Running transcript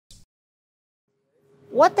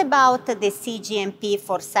What about the cGMP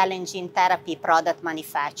for cell and gene therapy product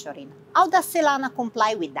manufacturing? How does Cellana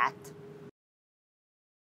comply with that?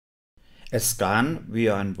 As SKAN, we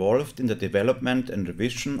are involved in the development and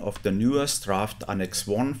revision of the newest draft Annex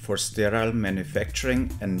 1 for sterile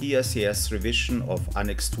manufacturing and DSCS revision of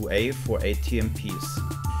Annex 2A for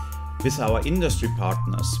ATMPs. With our industry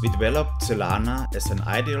partners, we developed Cellana as an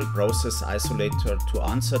ideal process isolator to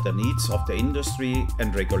answer the needs of the industry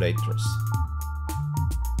and regulators.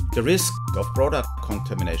 The risk of product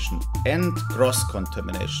contamination and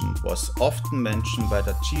cross-contamination was often mentioned by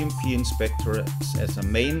the GMP inspectors as a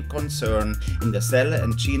main concern in the cell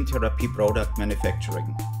and gene therapy product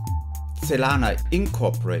manufacturing. Cellana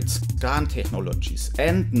incorporates SKAN technologies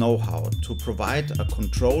and know-how to provide a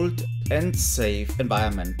controlled and safe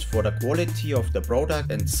environment for the quality of the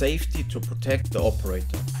product and safety to protect the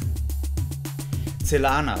operator.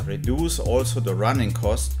 Cellana reduces also the running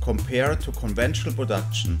cost compared to conventional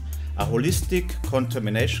production, a holistic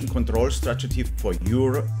contamination control strategy for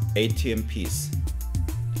your ATMPs.